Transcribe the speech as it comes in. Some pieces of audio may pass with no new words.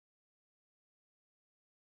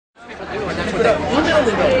You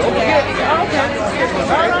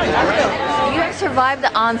have survived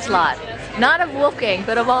the onslaught, not of Wolfgang,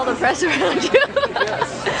 but of all the press around you.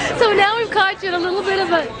 So now we've caught you in a little bit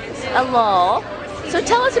of a lull. So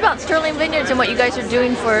tell us about Sterling Vineyards and what you guys are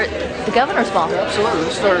doing for the Governor's Ball. Absolutely.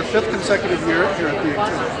 This is our 5th consecutive year here at the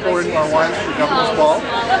exploring our wines for the Governor's Ball.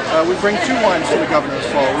 We bring 2 wines to the Governor's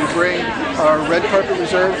Ball. We bring our Red Carpet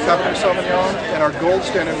Reserve Cabernet Sauvignon and our Gold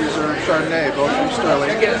Standard Reserve Chardonnay, both from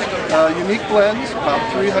Sterling. Unique blends, about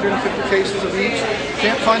 350 cases of each.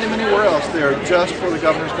 Can't find them anywhere else. They're just for the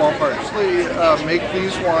Governor's Ball party. We make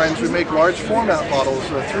these wines. We make large format bottles,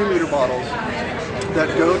 3-liter bottles, that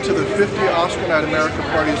go to the 50 Oscar Night America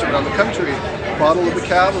parties around the country. A bottle of the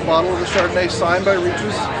Cab, a bottle of the Chardonnay, signed by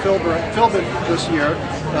Regis Philbin this year,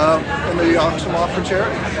 and they auction them off for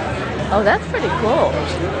charity. Oh, that's pretty cool.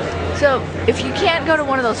 So, if you can't go to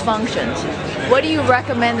one of those functions, what do you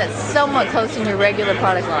recommend that's somewhat close in your regular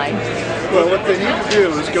product line? Well, what they need to do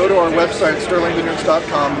is go to our website,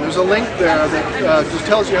 sterlingvineyards.com, and there's a link there that just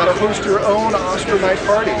tells you how to host your own Oscar night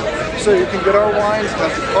party. So you can get our wines,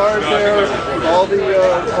 have the card there, with all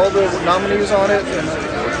the nominees on it, and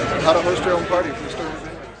how to host your own party from Sterling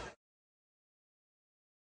Vineyards.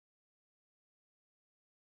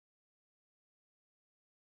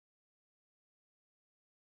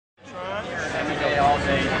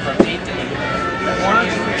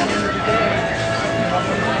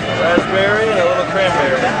 Raspberry and a little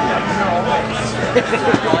cranberry.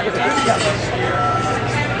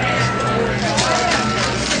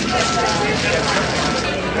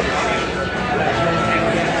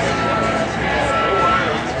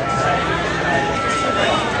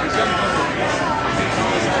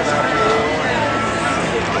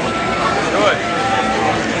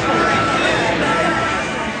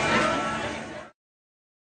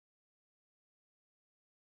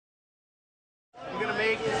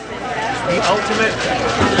 The ultimate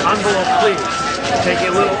envelope, please. Take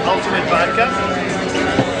a little ultimate vodka.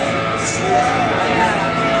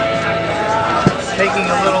 Taking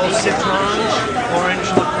a little citron, orange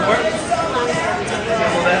liqueur.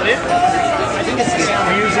 Pull that in.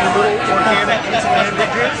 We're using a little organic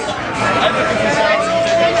beverages.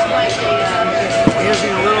 We're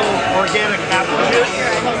using a little organic apple juice.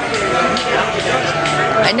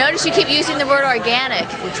 I notice you keep using the word organic.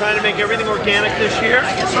 We're trying to make everything organic this year.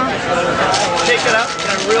 Shake it up,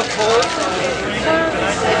 kind of real cold.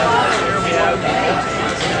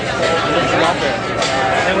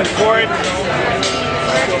 And we pour it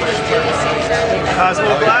in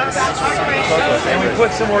Cosmo glass. And we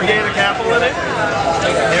put some organic apple in it.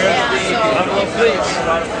 There's the envelope, please.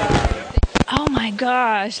 Oh my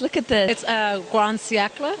gosh, look at this. It's a Grand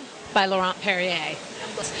Siècle by Laurent Perrier.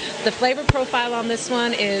 The flavor profile on this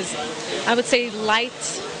one is, I would say, light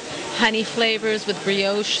honey flavors with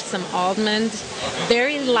brioche, some almond.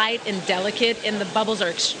 Very light and delicate, and the bubbles are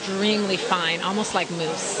extremely fine, almost like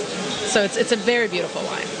mousse. So it's a very beautiful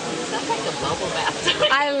wine. Sounds like a bubble bath.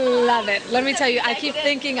 I love it. Let me tell you, I keep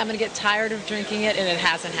thinking I'm going to get tired of drinking it, and it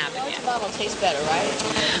hasn't happened yet. Which bottle tastes better, right?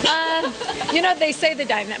 You know, they say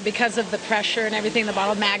because of the pressure and everything, the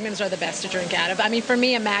bottle magnums are the best to drink out of. I mean, for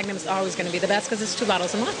me, a magnum is always going to be the best because it's 2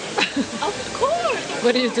 bottles a month. Of course.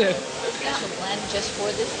 What do you do? Special blend just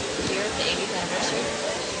for this year, the 80th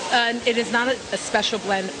anniversary? It is not a special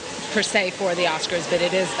blend per se for the Oscars, but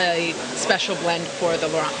it is a special blend for the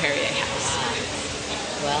Laurent Perrier house.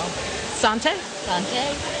 Well, Santé.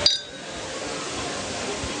 Santé.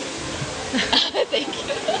 Thank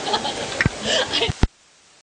you.